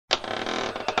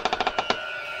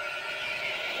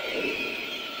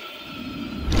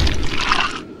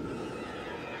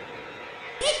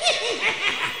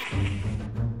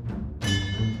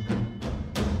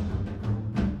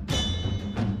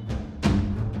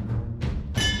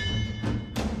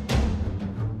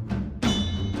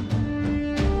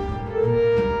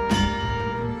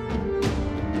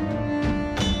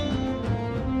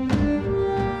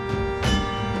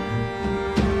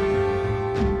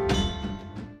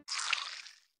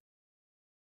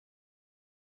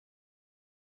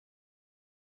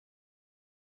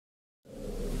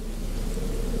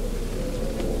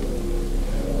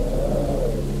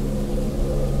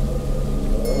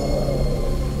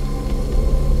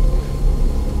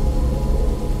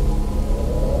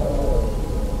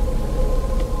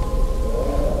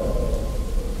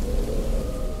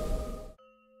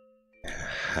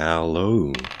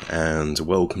and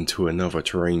welcome to another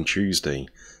Terrain Tuesday.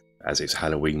 As it's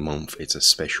Halloween month, it's a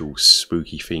special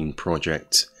spooky themed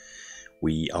project.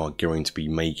 We are going to be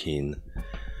making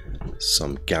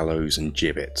some gallows and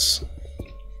gibbets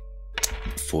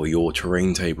for your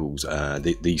terrain tables.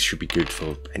 These should be good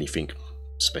for anything,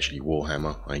 especially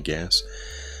Warhammer, I guess.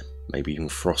 Maybe even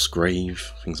Frostgrave,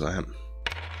 things like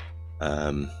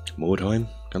that. Mordheim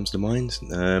comes to mind.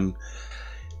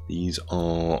 These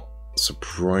are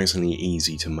surprisingly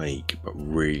easy to make, but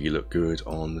really look good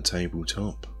on the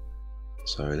tabletop.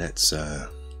 So let's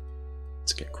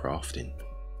get crafting.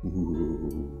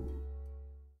 Ooh.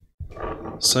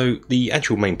 So the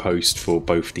actual main post for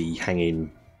both the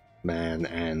hanging man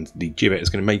and the gibbet is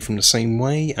going to be made from the same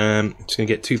way. It's going to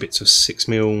get 2 bits of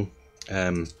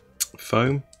 6mm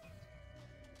foam,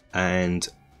 and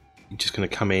you're just going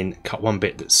to come in, cut one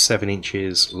bit that's 7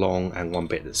 inches long and one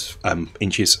bit that's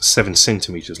 7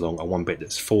 centimeters long, and one bit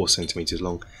that's 4 centimeters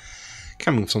long.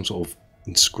 Coming with some sort of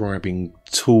inscribing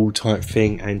tool type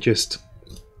thing, and just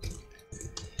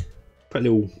put a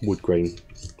little wood grain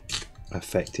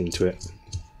effect into it,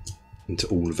 into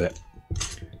all of it.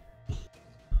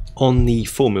 On the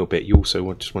 4mm bit, you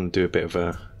also just want to do a bit of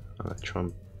a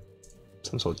some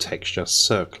sort of texture,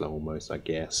 circular almost, I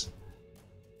guess.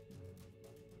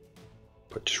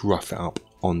 But just rough it up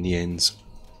on the ends.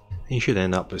 And you should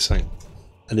end up with something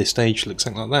at this stage looks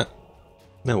something like that.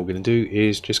 Now what we're going to do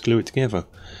is just glue it together.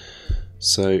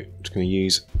 So I'm just going to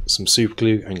use some super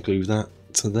glue and glue that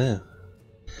to there.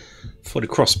 For the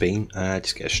crossbeam,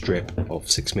 just get a strip of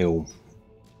 6mm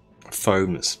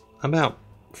foam that's about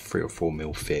 3 or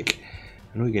 4mm thick.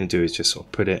 And all you're going to do is just sort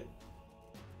of put it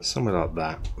somewhere like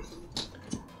that.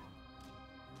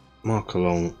 Mark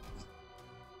along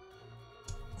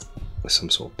with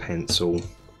some sort of pencil.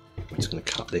 I'm just going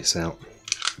to cut this out.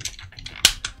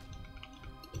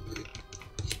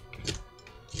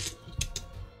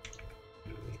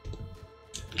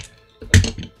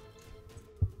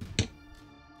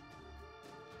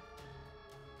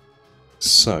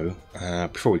 So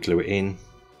before we glue it in,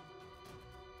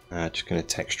 just going to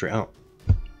texture it out.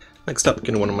 Next up, we're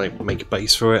going to want to make a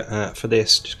base for it. For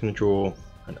this, just going to draw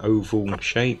an oval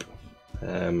shape.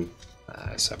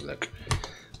 Let's have a look.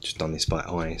 Just done this by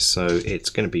eye, so it's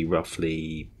going to be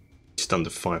roughly just under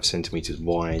 5 centimeters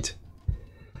wide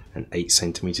and 8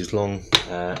 centimeters long.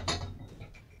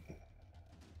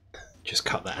 Just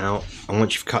cut that out, and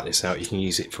once you've cut this out, you can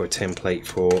use it for a template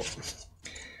for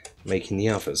making the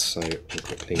others. So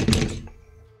quickly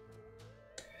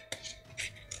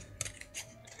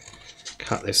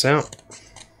cut this out.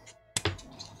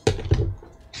 You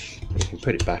can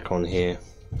put it back on here,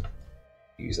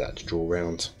 use that to draw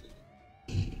around,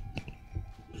 and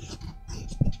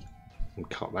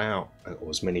cut that out, or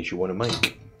as many as you want to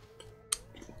make.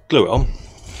 Glue it on.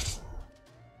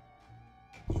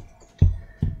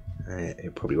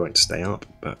 It probably won't stay up,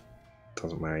 but it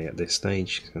doesn't matter at this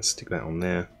stage. Just going to stick that on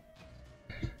there.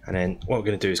 And then what we're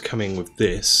going to do is come in with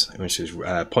this, which is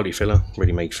poly filler,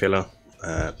 ready-made filler.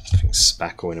 I think it's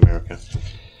spackle in America.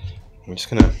 I'm just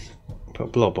going to put a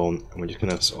blob on, and we're just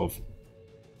going to sort of,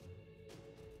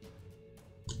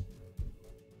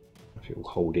 if it will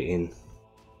hold it in,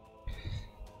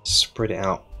 spread it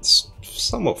out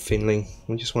somewhat thinly.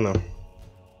 We just want to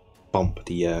bump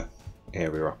the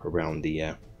area up around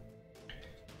the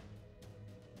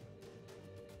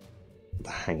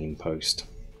hanging post.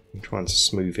 I'm trying to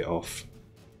smooth it off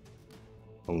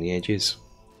on the edges.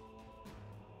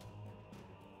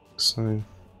 So,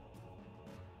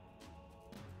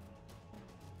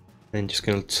 then just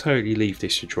going to totally leave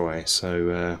this to dry.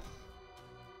 So,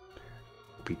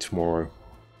 it'll be tomorrow.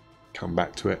 Come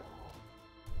back to it.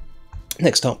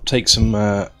 Next up, take some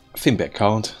Finbet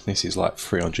card. This is like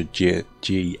 300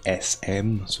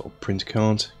 GSM sort of printer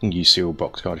card. You can use cereal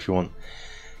box card if you want.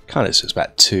 Colours, so it's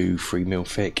about 2-3mm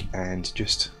thick, and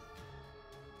just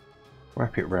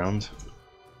wrap it round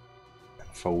and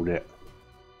fold it.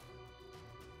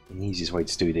 And the easiest way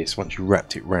to do this, once you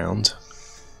wrapped it round,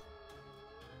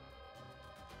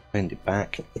 bend it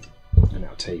back, and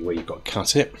I'll tell you where you've got to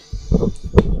cut it.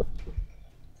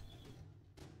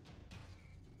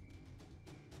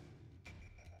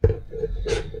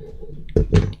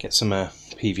 Get some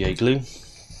PVA glue.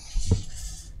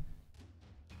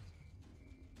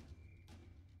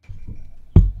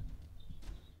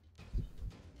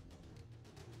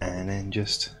 And then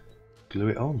just glue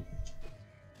it on.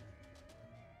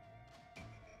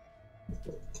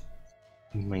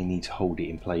 You may need to hold it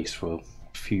in place for a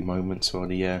few moments while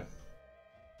the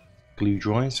glue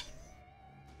dries.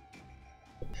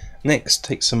 Next,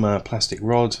 take some plastic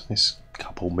rod, this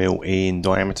couple mil in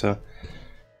diameter,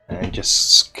 and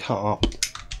just cut up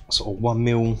sort of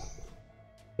 1mm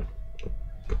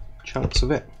chunks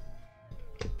of it.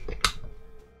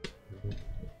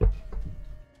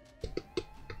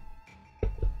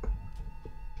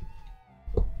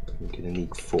 We're going to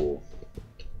need 4.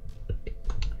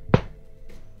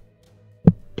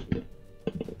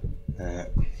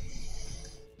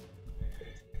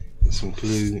 Get some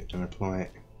glue and apply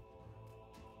it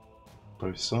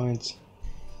both sides,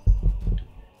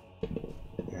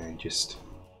 and just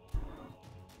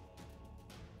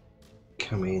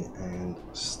come in and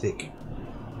stick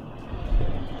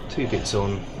 2 bits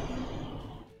on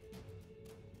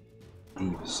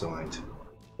either side.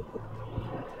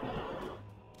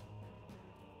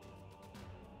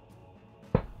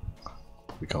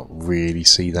 We can't really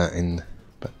see that in,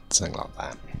 but something like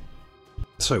that.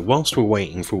 So whilst we're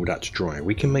waiting for all that to dry,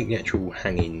 we can make the actual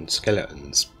hanging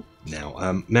skeletons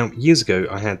now. Now years ago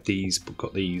I had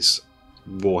got these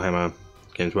Warhammer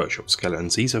Games Workshop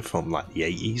skeletons. These are from like the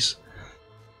 80s,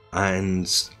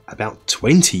 and about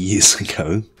 20 years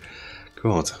ago,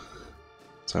 God,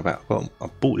 so I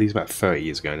bought these about 30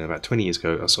 years ago, and about 20 years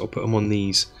ago I sort of put them on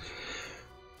these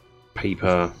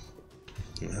paper,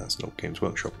 that's not Games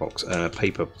Workshop box,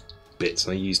 paper bits.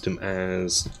 I used them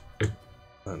as, I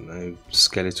don't know,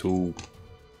 skeletal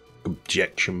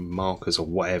objection markers or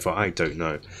whatever, I don't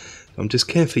know. I'm just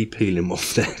carefully peeling them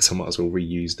off there, so I might as well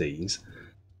reuse these.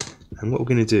 And what we're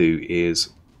going to do is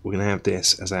we're going to have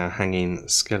this as our hanging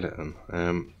skeleton.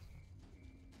 I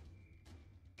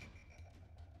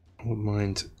wouldn't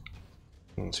mind,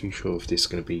 I'm not too sure if this is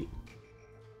going to be,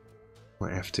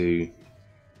 might have to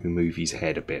remove his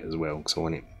head a bit as well, because I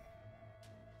want it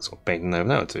sort of bending over.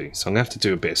 That'll do. So I'm going to have to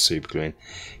do a bit of super gluing.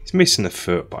 He's missing the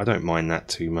foot, but I don't mind that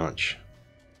too much.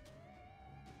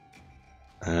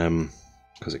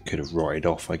 Because it could have rotted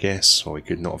off, I guess, or he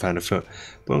could not have had a foot.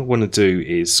 What I want to do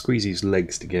is squeeze his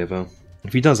legs together.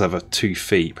 If he does have 2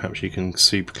 feet, perhaps you can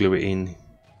super glue it in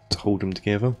to hold them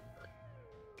together.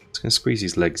 Just going to squeeze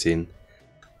his legs in.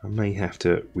 I may have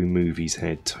to remove his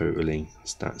head totally,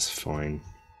 so that's fine.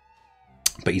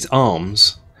 But his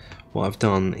arms, what I've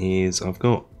done is I've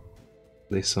got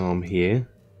this arm here.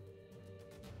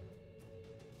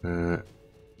 And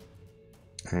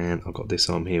I've got this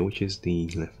arm here, which is the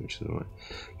left, which is the right.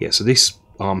 Yeah, so this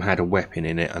arm had a weapon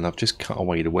in it, and I've just cut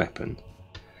away the weapon.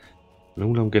 And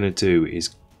all I'm going to do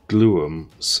is glue them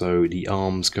so the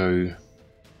arms go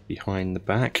behind the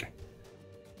back.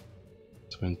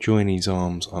 So I'm going to join these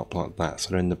arms up like that, so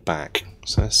they're in the back.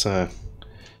 So that's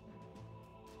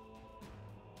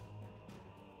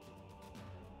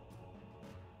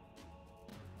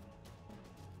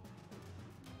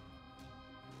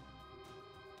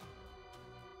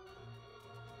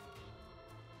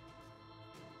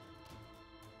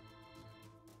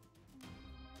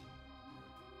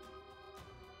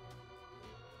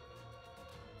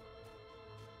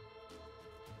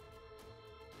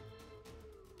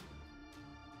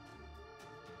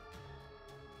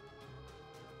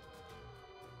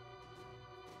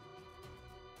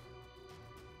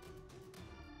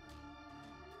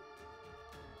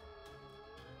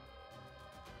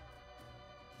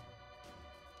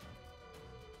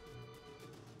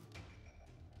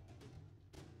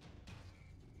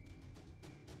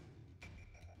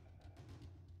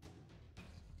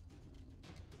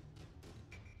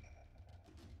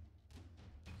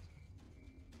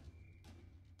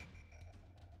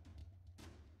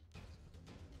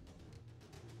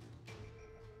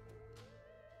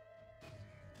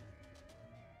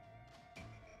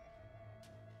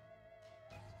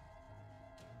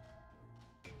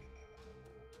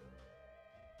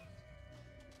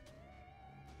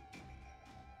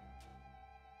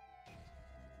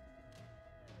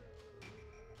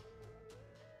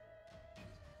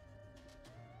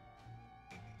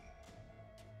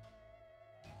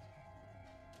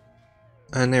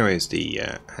and there is the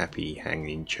happy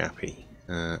hanging chappy.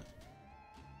 Yeah,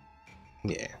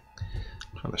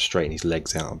 I'm trying to straighten his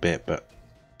legs out a bit, but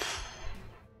I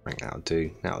think that'll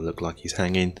do. That'll look like he's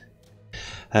hanging.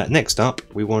 Next up,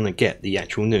 we want to get the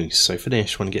actual noose. So for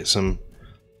this, we want to get some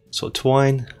sort of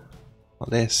twine like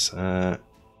this, a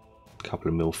couple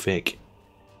of mil thick.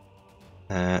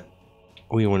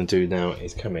 All you want to do now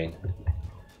is come in,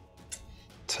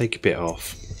 take a bit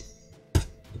off,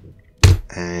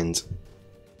 and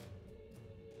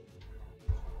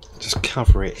just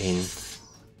cover it in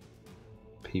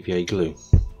PVA glue.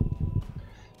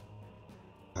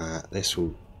 This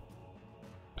will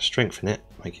strengthen it,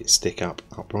 make it stick up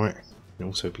upright, and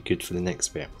also be good for the next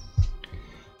bit.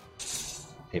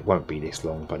 It won't be this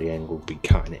long, by the end we'll be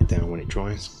cutting it down when it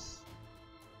dries.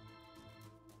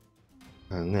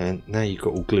 And then now you've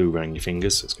got all glue around your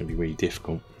fingers, so it's going to be really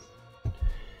difficult.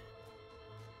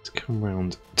 Let's come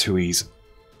round to his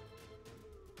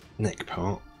neck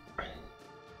part and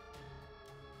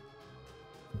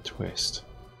twist.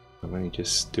 I've only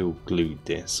just still glued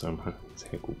this, so I'm hoping his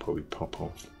head will probably pop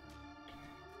off.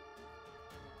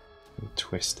 And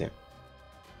twist it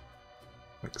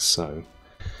like so,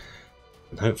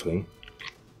 and hopefully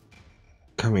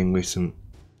come in with some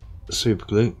super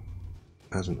glue.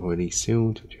 Hasn't already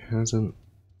sealed, which it hasn't.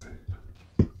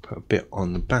 Put a bit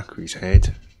on the back of his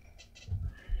head.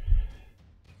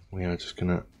 We are just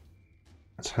going to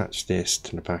attach this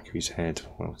to the back of his head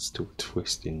while still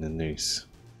twisting the noose,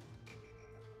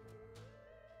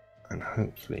 and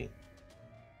hopefully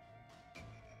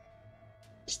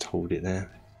just hold it there.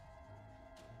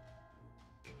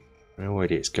 And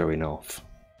already it's going off.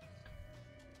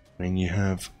 Then you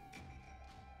have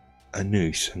a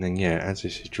noose, and then yeah, as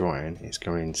this is drying, it's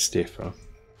going stiffer.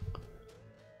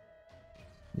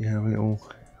 You have a little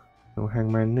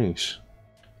hangman noose.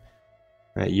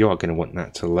 You are going to want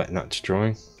that to let that to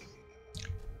dry.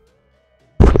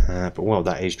 But while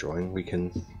that is drying, we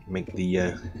can make the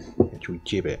actual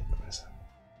gibbet.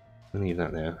 I'll leave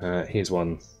that there. Here's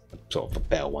one, sort of a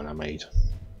better one I made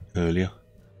earlier.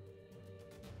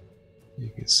 You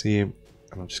can see him,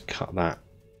 and I'll just cut that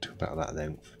to about that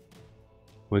length.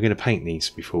 We're going to paint these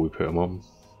before we put them on,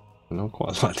 and I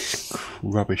quite like this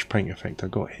rubbish paint effect I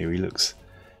got here. He looks,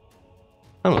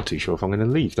 I'm not too sure if I'm going to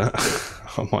leave that.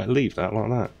 I might leave that like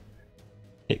that.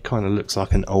 It kind of looks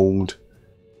like an old,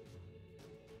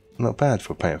 not bad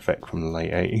for a paint effect from the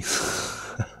late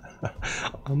 80s.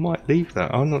 I might leave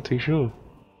that, I'm not too sure.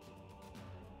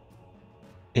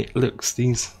 It looks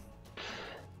these,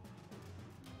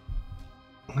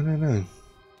 I don't know.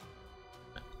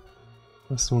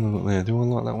 That's the one I got there. Do I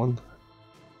like that one?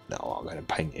 No, I'm going to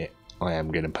paint it. I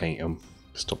am going to paint them.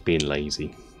 Stop being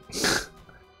lazy.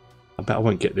 I bet I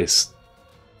won't get this.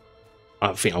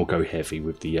 I think I'll go heavy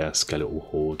with the skeletal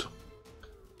horde.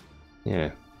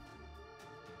 Yeah.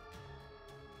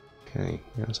 Okay,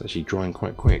 yeah, it's actually drying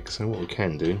quite quick. So what we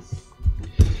can do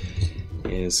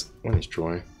is, when it's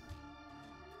dry,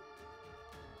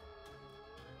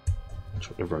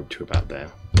 drop the rope to about there,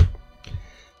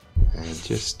 and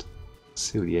just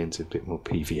seal the ends with a bit more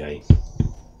PVA,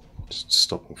 just to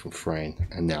stop them from fraying,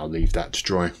 and now leave that to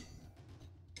dry.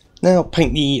 Now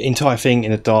paint the entire thing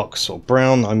in a dark sort of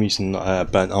brown. I'm using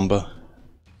burnt umber,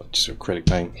 just acrylic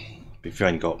paint. But if you've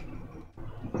only got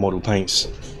model paints,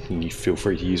 you feel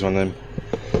free to use one of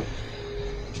them,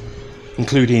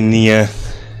 including the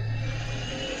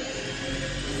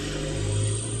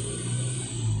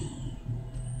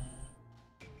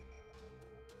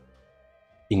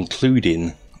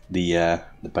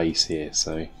base here.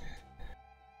 So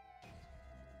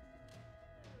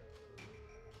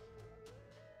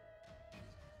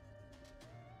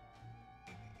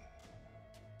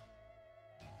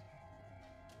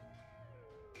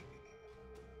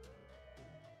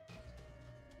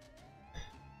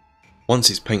once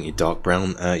it's painted dark brown,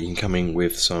 you can come in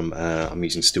with some, I'm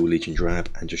using Steel Legion drab,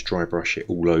 and just dry brush it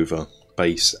all over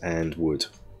base and wood,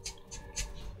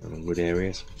 and wood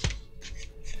areas.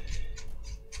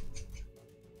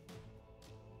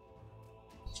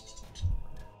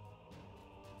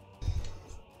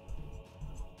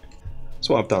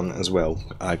 So what I've done as well,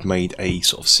 I've made a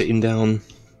sort of sitting down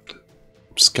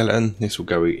skeleton. This will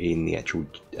go in the actual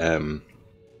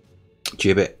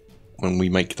gibbet when we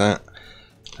make that.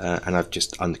 And I've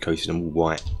just undercoated them all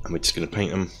white, and we're just going to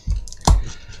paint them.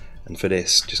 And for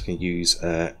this, just going to use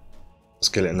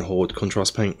Skeleton Horde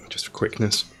contrast paint, just for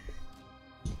quickness.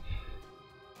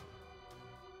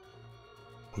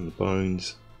 On the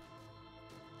bones.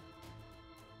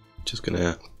 Just going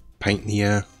to paint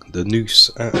the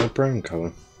noose a brown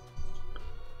colour.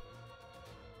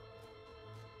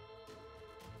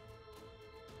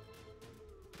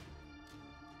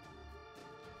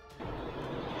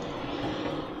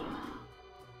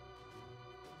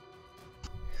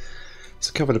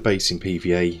 To cover the base in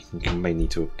PVA, you may need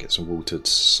to get some water to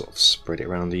sort of spread it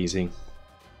around easy.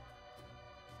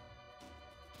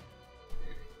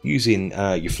 Using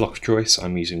your flock of choice,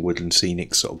 I'm using Woodland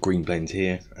Scenic sort of green blend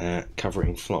here, cover it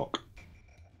in flock.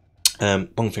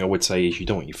 One thing I would say is you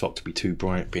don't want your flock to be too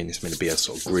bright, being this meant to be a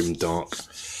sort of grim, dark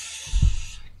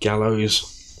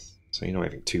gallows, so you don't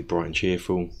want anything too bright and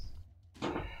cheerful.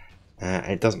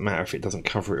 It doesn't matter if it doesn't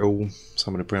cover it all,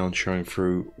 some of the brown showing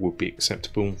through would be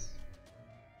acceptable.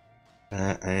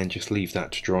 And just leave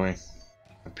that to dry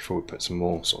before we put some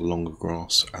more sort of longer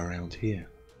grass around here.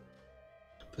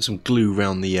 Put some glue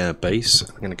around the base.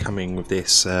 I'm going to come in with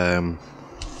this long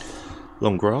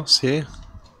grass here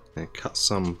and cut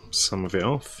some of it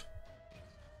off,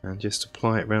 and just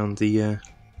apply it around the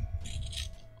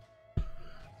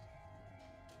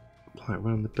right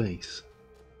around the base.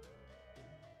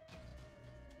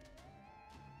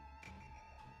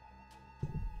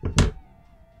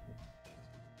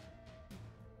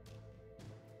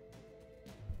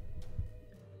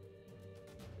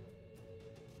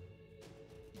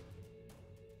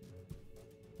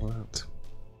 What?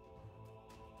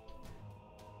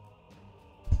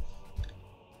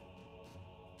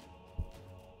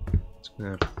 Just gonna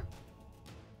have a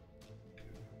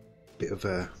bit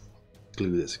of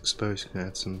glue that's exposed. Gonna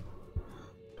add some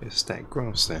bit of static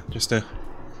grass there, just to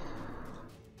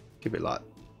give it like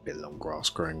a bit of long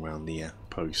grass growing around the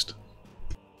post.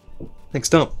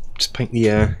 Next up, just paint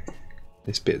the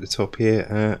this bit at the top here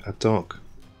a dark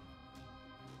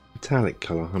metallic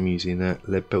colour. I'm using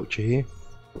lead belcher here.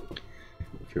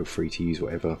 Feel free to use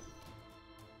whatever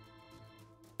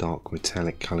dark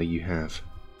metallic colour you have.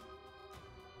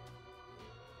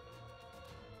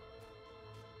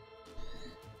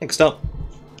 Next up,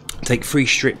 take 3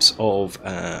 strips of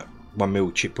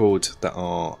 1mm chipboard that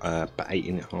are about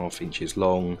 8.5 inches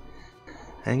long,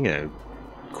 and you know,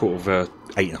 quarter of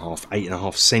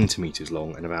 8.5 centimeters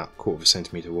long, and about quarter of a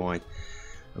centimeter wide,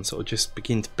 and sort of just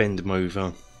begin to bend them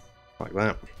over like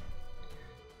that,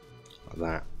 like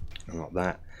that, and like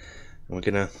that. And we're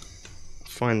gonna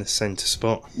find the center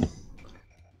spot,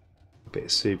 a bit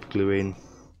of super glue in.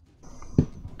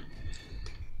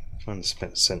 Find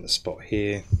the center spot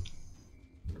here,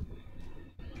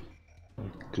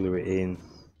 glue it in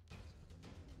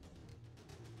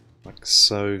like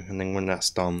so, and then when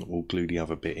that's done we'll glue the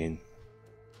other bit in.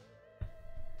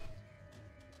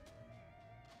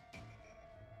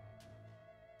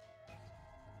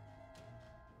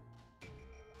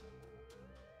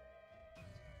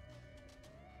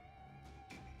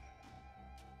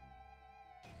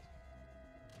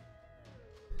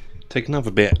 Take another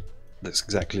bit that's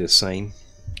exactly the same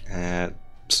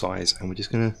size, and we're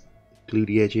just going to glue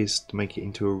the edges to make it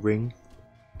into a ring.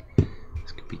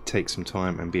 This could take some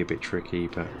time and be a bit tricky,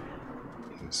 but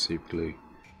super glue.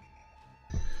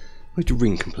 With the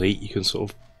ring complete, you can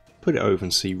sort of put it over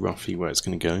and see roughly where it's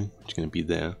going to go. It's going to be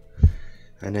there,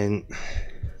 and then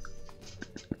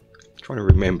trying to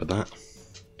remember that.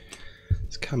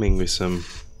 It's coming with some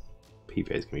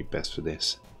PVA is going to be best for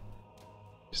this.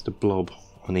 Just a blob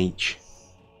on each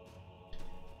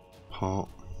part.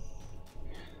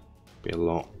 Be a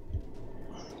lot.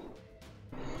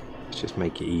 Let's just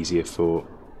make it easier for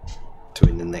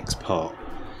doing the next part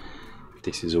if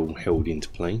this is all held into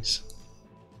place.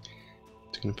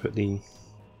 Just going to put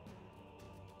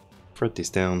thread this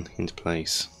down into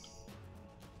place.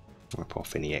 Wipe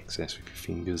off any excess with your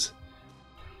fingers.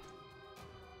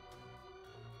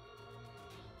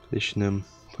 Position them,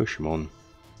 push them on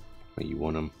where you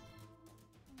want them.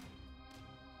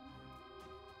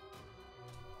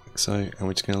 Like so, and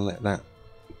we're just going to let that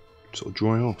sort of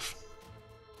dry off.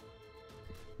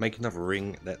 Make another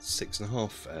ring that's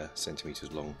 6.5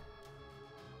 centimeters long.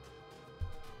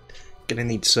 Gonna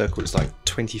need a circle that's like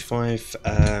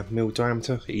 25mm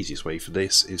diameter. The easiest way for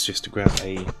this is just to grab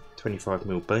a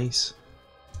 25mm base.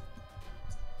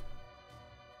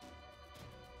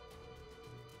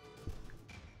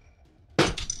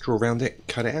 Draw around it,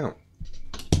 cut it out.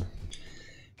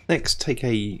 Next, take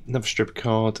another strip of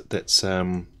card that's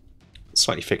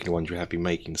slightly thicker than the ones you have been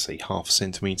making, say 0.5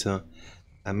 centimeter,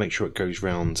 and make sure it goes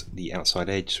round the outside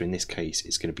edge. So in this case,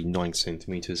 it's going to be 9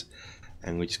 centimeters,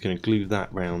 and we're just going to glue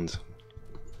that round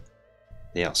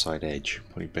the outside edge.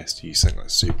 Probably best to use something like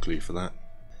super glue for that.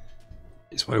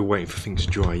 It's while we're waiting for things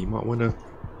to dry, you might want to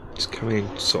just come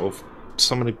in, sort of,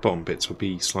 some of the bottom bits will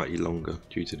be slightly longer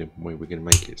due to the way we're going to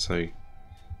make it. So if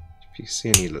you see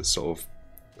any that sort of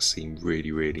seem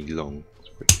really long,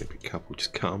 a couple,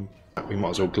 just cut them. We might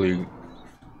as well glue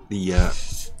the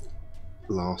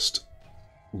last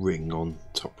ring on,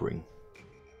 top ring.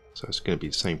 So it's going to be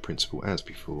the same principle as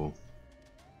before.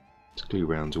 Just glue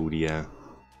around all the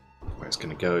where it's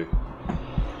going to go,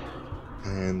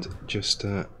 and just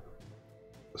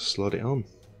slot it on.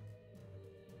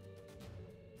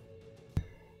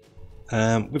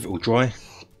 With it all dry,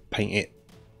 paint it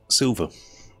silver,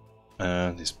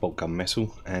 this bolt gun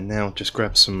metal, and now just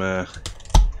grab some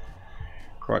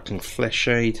crackling flesh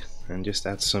shade and just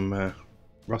add some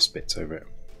rust bits over it.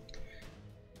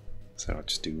 So I'll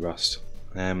just do rust.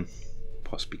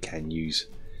 Possibly can use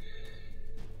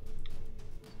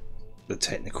the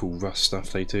technical rust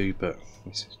stuff they do, but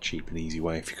it's a cheap and easy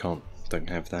way if you don't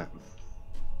have that.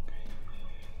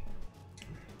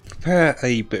 Prepare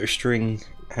a bit of string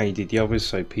how you did the others,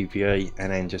 so PVA,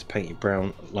 and then just paint it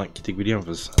brown like you did with the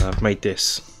others. I've made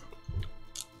this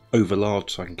over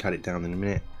large so I can cut it down in a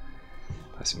minute.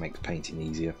 Plus it makes painting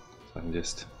easier. So I can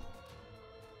just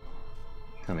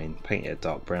paint it a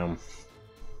dark brown.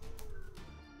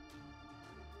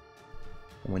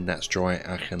 And when that's dry,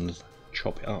 I can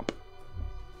chop it up.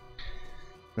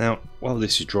 Now, while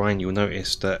this is drying, you'll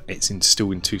notice that it's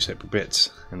still in two separate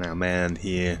bits, and our man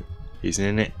here isn't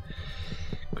in it,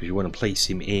 because you want to place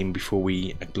him in before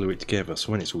we glue it together.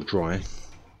 So when it's all dry,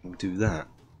 we'll do that.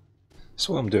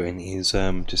 So what I'm doing is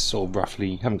just sort of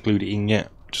roughly, haven't glued it in yet,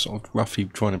 just sort of roughly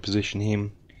trying to position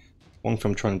him. One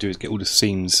thing I'm trying to do is get all the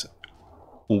seams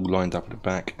all lined up at the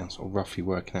back and sort of roughly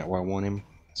working out where I want him.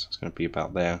 So it's going to be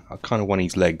about there. I kind of want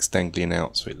his legs dangling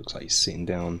out so it looks like he's sitting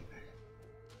down.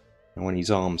 I want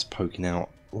his arms poking out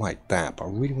like that, but I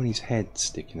really want his head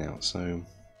sticking out, so I don't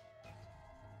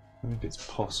know if it's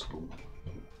possible.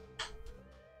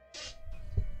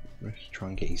 Let's try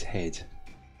and get his head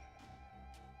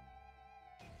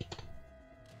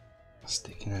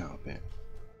sticking out a bit.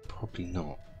 Probably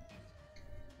not.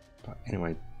 But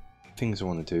anyway, things I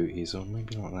want to do is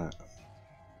maybe like that.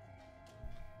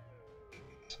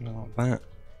 Something like that.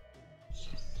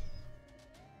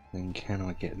 Then can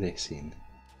I get this in?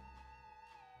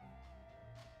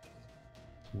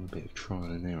 A bit of trial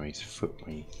and error. His foot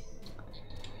he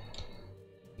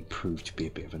proved to be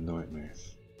a bit of a nightmare.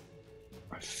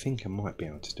 I think I might be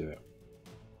able to do it.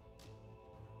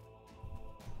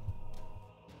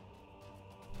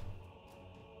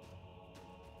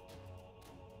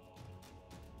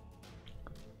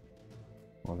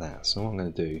 Like that. So what I'm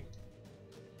going to do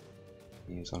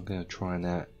is I'm going to try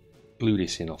and glue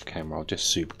this in off camera. I'll just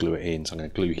super glue it in. So I'm going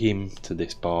to glue him to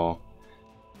this bar.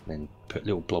 Then put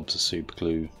little blobs of super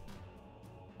glue.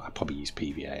 I'll probably use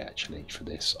PVA actually for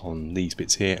this on these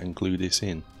bits here and glue this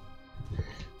in.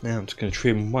 Now I'm just going to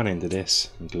trim one end of this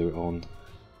and glue it on.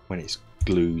 When it's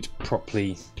glued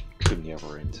properly, trim the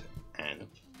other end and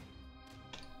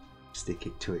stick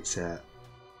it to its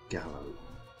gallows.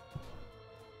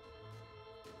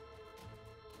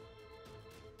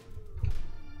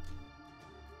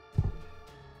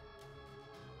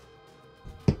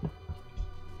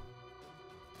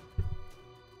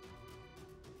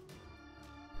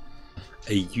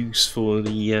 A use for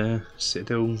the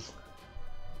Citadel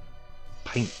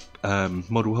paint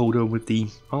model holder with the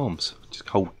arms. Just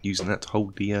using that to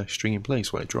hold the string in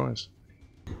place while it dries.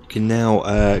 You can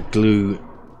now glue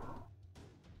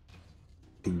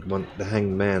the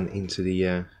hanged man into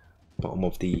the bottom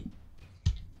of the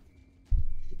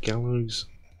gallows.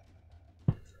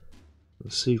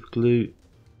 The super glue.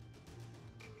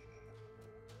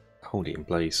 Hold it in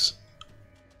place.